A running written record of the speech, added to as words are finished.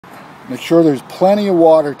Make sure there's plenty of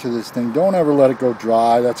water to this thing. Don't ever let it go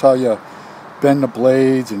dry. That's how you bend the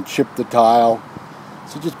blades and chip the tile.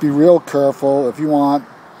 So just be real careful. If you want,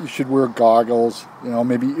 you should wear goggles, you know,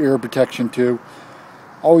 maybe ear protection too.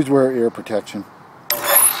 Always wear ear protection.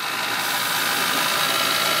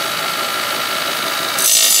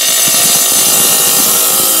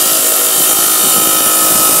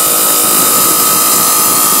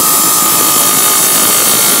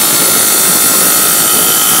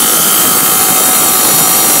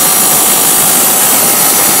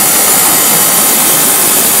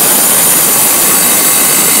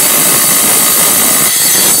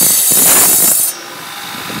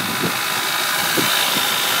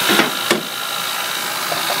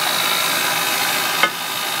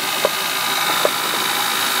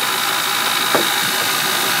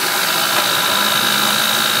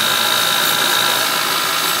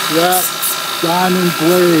 That diamond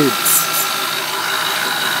blade.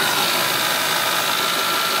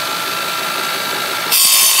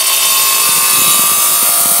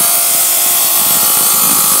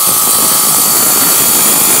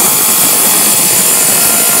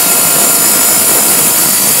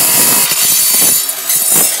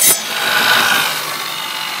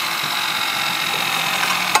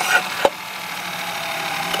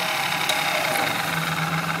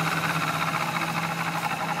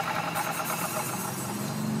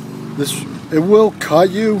 It will cut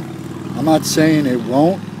you. I'm not saying it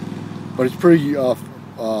won't, but it's pretty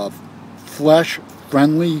flesh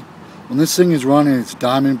friendly. When this thing is running, it's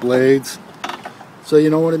diamond blades. So you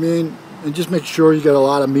know what I mean? And just make sure you got a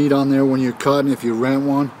lot of meat on there when you're cutting if you rent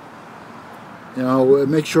one. You know,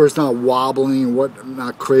 make sure it's not wobbling,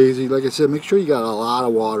 not crazy. Like I said, make sure you got a lot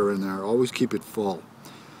of water in there. Always keep it full.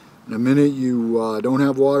 The minute you don't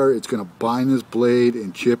have water, it's going to bind this blade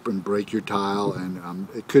and chip and break your tile, and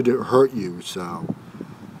it could hurt you. So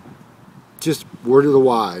just word of the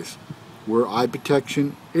wise, wear eye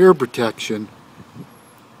protection, ear protection,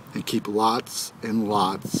 and keep lots and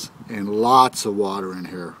lots and lots of water in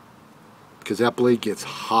here, because that blade gets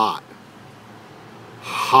hot.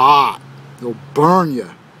 It'll burn you.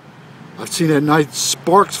 I've seen at night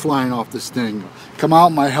sparks flying off this thing. Come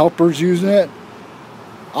out, my helper's using it.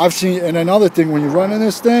 I've seen, and another thing, when you're running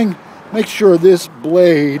this thing, make sure this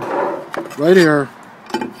blade, right here,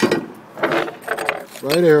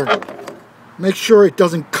 make sure it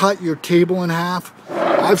doesn't cut your table in half.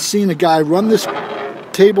 I've seen a guy run this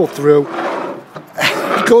table through,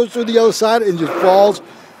 he goes through the other side and just falls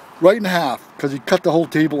right in half, because he cut the whole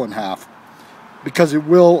table in half. Because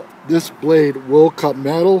this blade will cut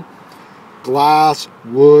metal, glass,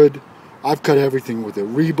 wood. I've cut everything with it,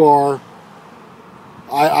 rebar.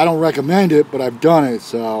 I don't recommend it, but I've done it,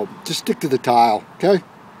 so just stick to the tile, okay?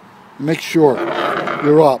 Make sure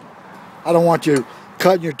you're up. I don't want you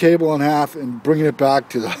cutting your table in half and bringing it back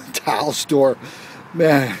to the tile store.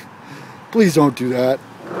 Man, please don't do that.